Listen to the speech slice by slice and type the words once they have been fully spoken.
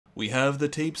We have the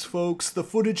tapes, folks, the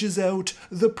footage is out,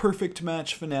 the perfect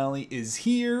match finale is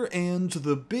here, and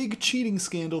the big cheating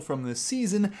scandal from this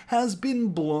season has been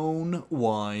blown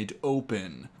wide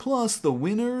open. Plus, the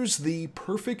winners, the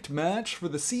perfect match for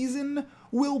the season,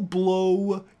 will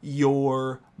blow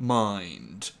your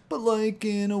mind. But like,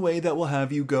 in a way that will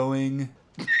have you going...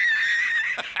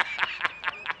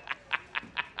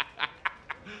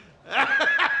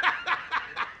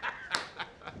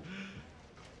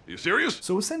 You serious?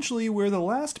 So essentially, where the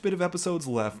last bit of episodes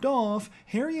left off,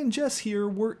 Harry and Jess here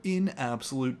were in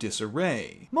absolute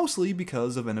disarray. Mostly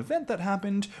because of an event that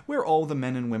happened where all the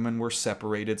men and women were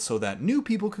separated so that new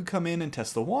people could come in and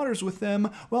test the waters with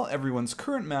them, while everyone's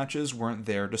current matches weren't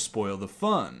there to spoil the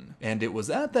fun. And it was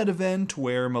at that event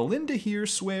where Melinda here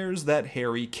swears that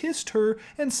Harry kissed her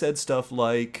and said stuff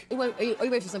like, Are you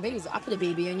ready for some babies? I put a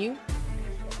baby in you.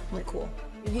 I'm like, cool.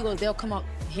 And he goes, they'll come out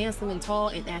handsome and tall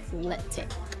and athletic.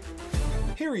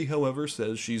 Harry, however,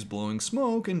 says she's blowing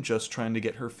smoke and just trying to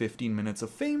get her 15 minutes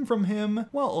of fame from him,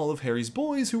 while all of Harry's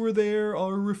boys who were there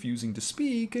are refusing to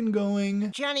speak and going,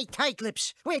 Johnny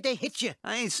Tightlips, where'd they hit you?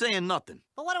 I ain't saying nothing.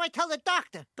 But what do I tell the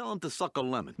doctor? Tell him to suck a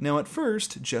lemon. Now at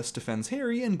first, Jess defends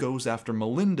Harry and goes after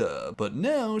Melinda, but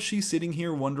now she's sitting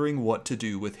here wondering what to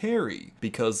do with Harry.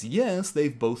 Because yes,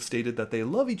 they've both stated that they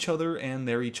love each other and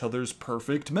they're each other's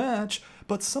perfect match,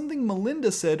 but something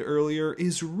Melinda said earlier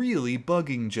is really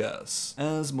bugging Jess.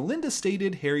 As Melinda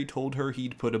stated, Harry told her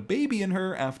he'd put a baby in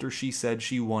her after she said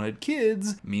she wanted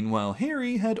kids. Meanwhile,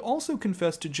 Harry had also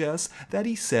confessed to Jess that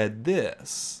he said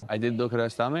this. I did look at her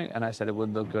stomach and I said it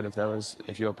would look good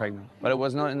if you were pregnant. But it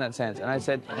was not in that sense. And I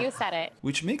said... You said it.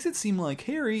 Which makes it seem like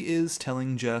Harry is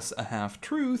telling Jess a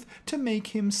half-truth to make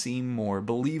him seem more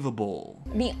believable.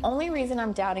 The only reason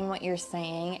I'm doubting what you're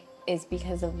saying is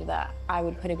because of the I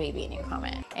would put a baby in you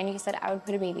comment. And you said I would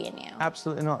put a baby in you.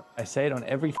 Absolutely not. I say it on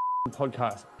every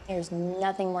podcast. There's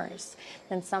nothing worse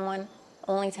than someone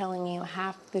only telling you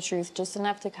half the truth, just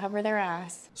enough to cover their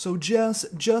ass. So Jess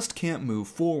just can't move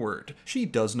forward. She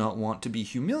does not want to be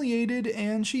humiliated,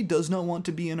 and she does not want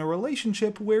to be in a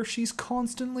relationship where she's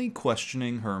constantly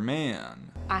questioning her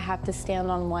man. I have to stand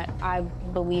on what I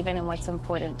believe in and what's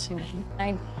important to me.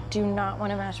 I do not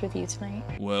want to match with you tonight.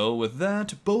 Well, with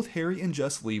that, both Harry and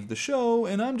Jess leave the show,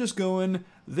 and I'm just going,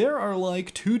 there are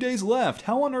like 2 days left.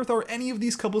 How on earth are any of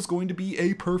these couples going to be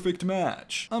a perfect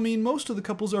match? I mean, most of the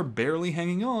couples are barely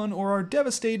hanging on or are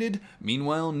devastated.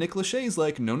 Meanwhile, Nick Lachey's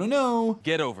like, no, no, no.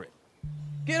 Get over it.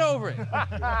 Get over it.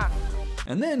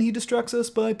 And then he distracts us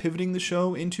by pivoting the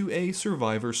show into a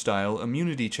Survivor-style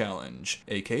immunity challenge,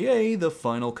 aka the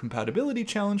final compatibility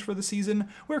challenge for the season,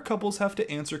 where couples have to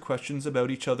answer questions about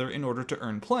each other in order to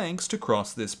earn planks to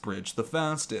cross this bridge the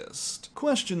fastest.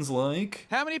 Questions like,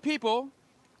 How many people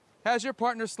has your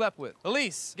partner slept with?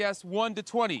 Elise, guess 1 to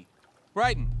 20.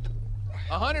 Brighton,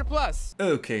 100 plus.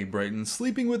 Okay, Brighton,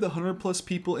 sleeping with 100 plus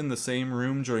people in the same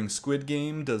room during Squid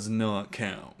Game does not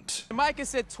count. Micah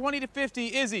said 20 to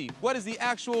 50. Izzy, what is the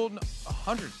actual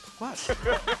 100 plus?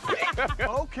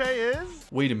 Okay, Iz.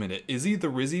 Wait a minute, is he the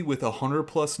Rizzy with 100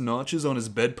 plus notches on his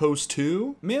bedpost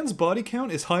too? Man's body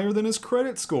count is higher than his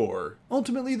credit score.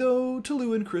 Ultimately though,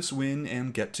 Tolu and Chris win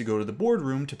and get to go to the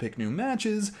boardroom to pick new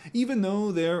matches, even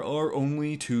though there are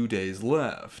only 2 days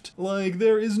left. Like,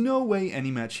 there is no way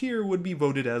any match here would be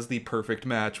voted as the perfect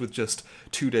match with just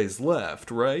 2 days left,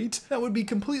 right? That would be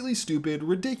completely stupid,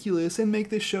 ridiculous, and make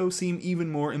this show seem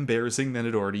even more embarrassing than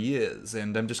it already is,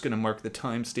 and I'm just gonna mark the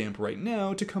timestamp right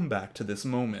now to come back to this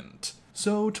moment.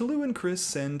 So Tolu and Chris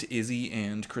send Izzy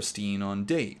and Christine on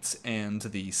dates, and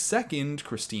the second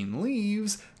Christine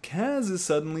leaves, Kaz is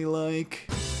suddenly like...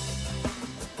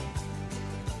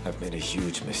 I've made a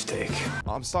huge mistake.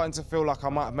 I'm starting to feel like I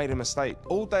might have made a mistake.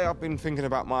 All day I've been thinking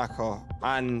about Micah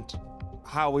and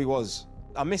how he was.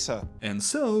 I miss her. And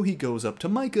so he goes up to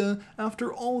Micah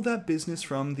after all that business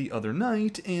from the other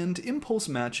night and impulse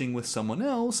matching with someone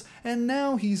else, and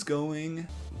now he's going...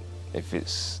 If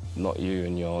it's not you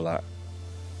and you're like,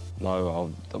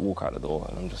 no, I'll walk out the door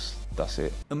and I'm just, that's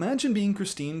it. Imagine being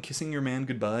Christine kissing your man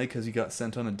goodbye because you got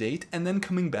sent on a date and then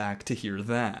coming back to hear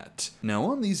that. Now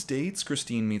on these dates,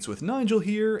 Christine meets with Nigel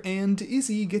here and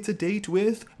Izzy gets a date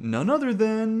with none other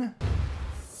than...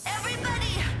 Everybody!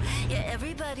 Yeah,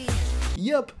 everybody.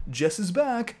 Yep, Jess is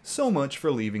back, so much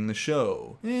for leaving the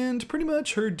show. And pretty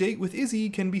much her date with Izzy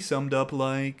can be summed up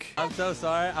like... I'm so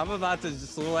sorry, I'm about to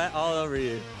sweat all over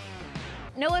you.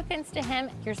 No offense to him,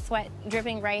 your sweat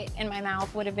dripping right in my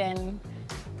mouth would have been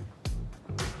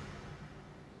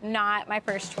not my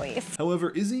first choice. However,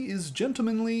 Izzy is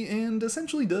gentlemanly and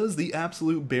essentially does the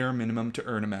absolute bare minimum to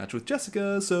earn a match with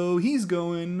Jessica, so he's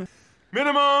going...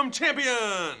 Minimum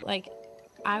champion! Like,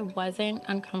 I wasn't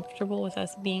uncomfortable with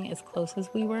us being as close as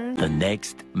we were. The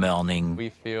next morning. We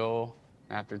feel,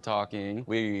 after talking,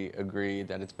 we agreed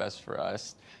that it's best for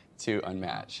us to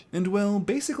unmatch. And well,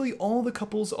 basically all the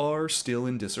couples are still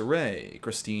in disarray.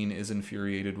 Christine is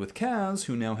infuriated with Kaz,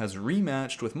 who now has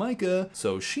rematched with Micah,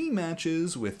 so she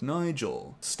matches with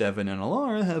Nigel. Steven and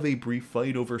Alara have a brief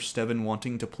fight over Steven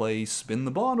wanting to play Spin the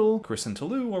Bottle. Chris and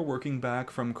Talou are working back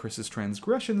from Chris's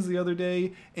transgressions the other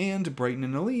day, and Brighton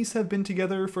and Elise have been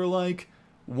together for like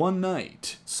one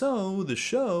night. So the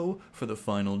show, for the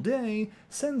final day,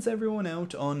 sends everyone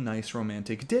out on nice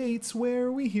romantic dates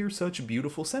where we hear such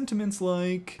beautiful sentiments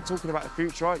like, talking about the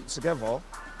future together,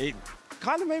 it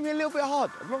kind of made me a little bit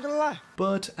hard, I'm not gonna lie.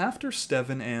 But after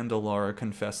Steven and Alara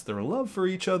confess their love for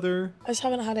each other, I just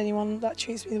haven't had anyone that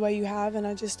treats me the way you have, and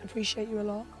I just appreciate you a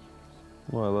lot.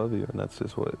 Well, I love you, and that's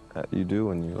just what you do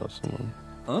when you love someone.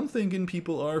 I'm thinking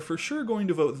people are for sure going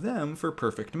to vote them for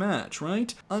perfect match,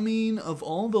 right? I mean, of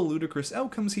all the ludicrous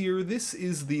outcomes here, this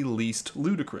is the least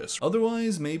ludicrous.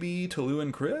 Otherwise, maybe Talou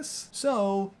and Chris?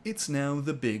 So, it's now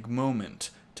the big moment.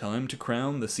 Time to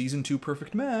crown the Season 2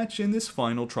 perfect match in this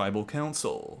final tribal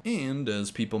council. And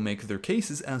as people make their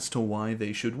cases as to why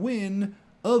they should win,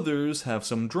 others have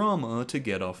some drama to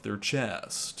get off their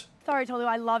chest. Sorry, Talou,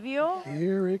 I love you.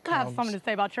 Here it comes. I have something to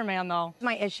say about your man, though.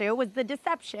 My issue was the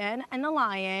deception and the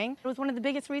lying. It was one of the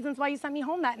biggest reasons why you sent me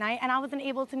home that night, and I wasn't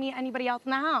able to meet anybody else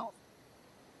in the house.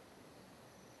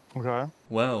 Okay.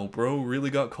 Wow, bro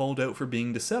really got called out for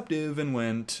being deceptive and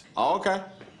went, Oh, okay.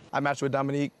 I matched with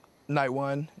Dominique night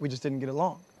one. We just didn't get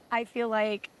along. I feel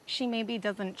like she maybe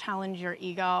doesn't challenge your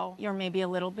ego. You're maybe a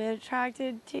little bit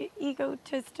attracted to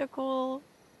egotistical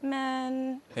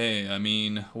men. Hey, I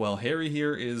mean, while Harry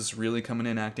here is really coming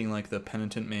in acting like the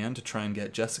penitent man to try and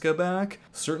get Jessica back,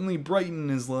 certainly Brighton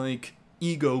is like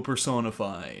ego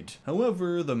personified.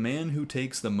 However, the man who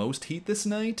takes the most heat this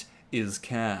night is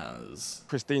Kaz.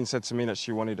 Christine said to me that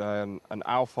she wanted an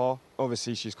alpha.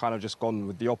 Obviously, she's kind of just gone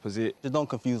with the opposite. Just don't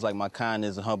confuse like my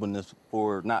kindness and humbleness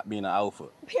for not being an alpha.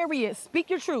 Period.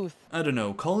 Speak your truth. I don't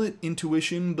know, call it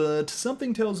intuition, but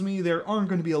something tells me there aren't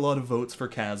going to be a lot of votes for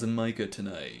Kaz and Micah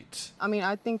tonight. I mean,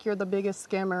 I think you're the biggest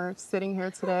scammer sitting here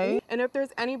today. And if there's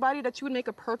anybody that you would make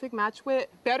a perfect match with,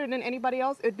 better than anybody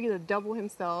else, it'd be the devil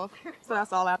himself. So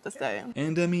that's all I have to say.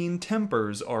 And I mean,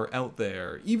 tempers are out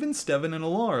there. Even Steven and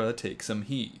Alara take some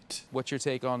heat. What's your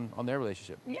take on their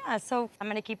relationship? Yeah, so I'm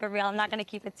gonna keep it real. I'm not gonna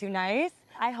keep it too nice.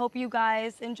 I hope you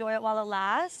guys enjoy it while it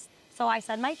lasts. So I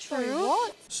said my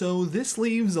truth. So this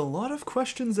leaves a lot of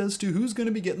questions as to who's going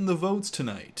to be getting the votes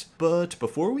tonight. But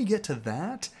before we get to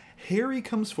that, Harry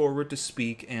comes forward to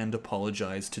speak and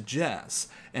apologize to Jess.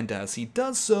 And as he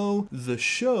does so, the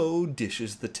show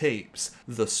dishes the tapes.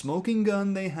 The smoking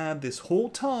gun they had this whole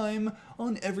time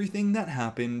on everything that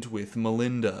happened with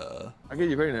Melinda. I get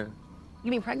you pregnant.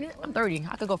 You mean pregnant? I'm 30.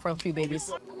 I could go for a few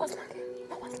babies.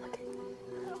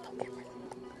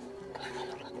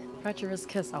 Treacherous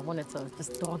kiss. I wanted to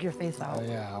just dog your face out. Oh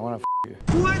yeah, I want to you.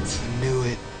 What? Knew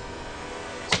it.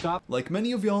 Stop. Like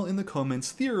many of y'all in the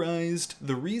comments theorized,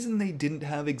 the reason they didn't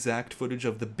have exact footage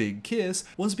of the big kiss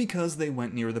was because they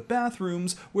went near the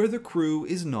bathrooms where the crew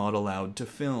is not allowed to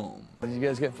film. Did you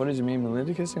guys get footage of me and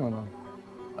Melinda kissing or no?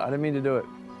 I didn't mean to do it.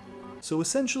 So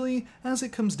essentially, as it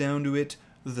comes down to it,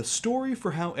 the story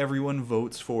for how everyone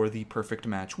votes for the perfect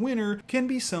match winner can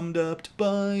be summed up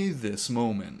by this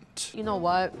moment. You know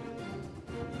what?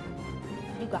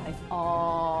 You guys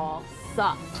all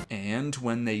suck. And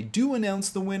when they do announce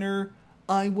the winner,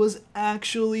 I was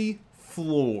actually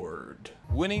floored.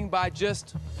 Winning by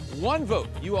just one vote,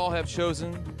 you all have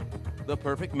chosen the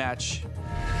perfect match.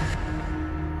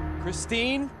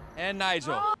 Christine and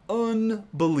Nigel.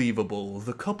 Unbelievable.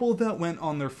 The couple that went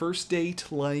on their first date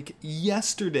like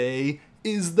yesterday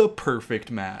is the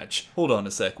perfect match. Hold on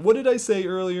a sec, what did I say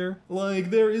earlier? Like,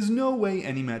 there is no way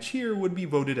any match here would be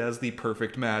voted as the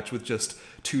perfect match with just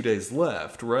 2 days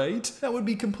left, right? That would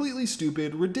be completely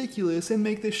stupid, ridiculous, and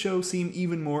make this show seem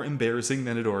even more embarrassing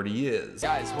than it already is.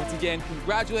 Guys, once again,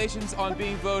 congratulations on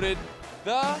being voted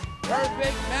the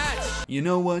perfect match. You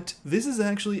know what? This is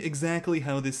actually exactly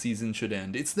how this season should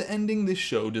end. It's the ending this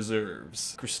show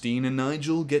deserves. Christine and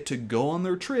Nigel get to go on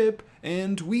their trip,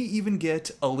 and we even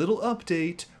get a little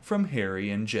update from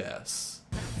Harry and Jess.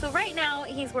 So right now,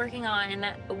 he's working on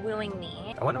wooing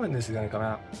me. I wonder when this is gonna come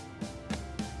out.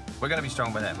 We're gonna be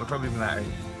strong by then. We're probably married.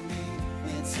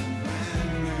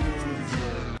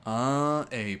 Ah,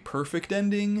 a perfect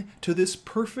ending to this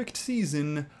perfect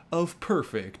season of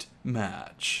perfect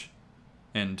match.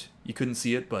 And you couldn't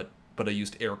see it, but I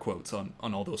used air quotes on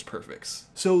all those perfects.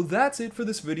 So that's it for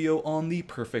this video on the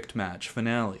perfect match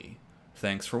finale.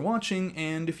 Thanks for watching,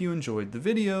 and if you enjoyed the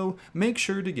video, make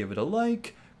sure to give it a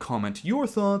like, comment your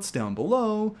thoughts down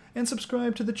below, and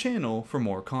subscribe to the channel for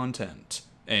more content.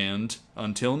 And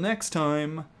until next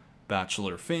time,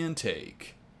 Bachelor Fantake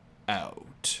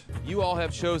out. You all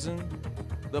have chosen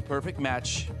the perfect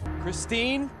match.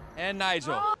 Christine and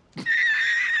Nigel.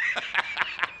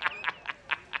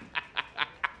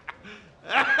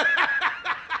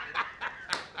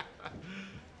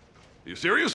 You serious?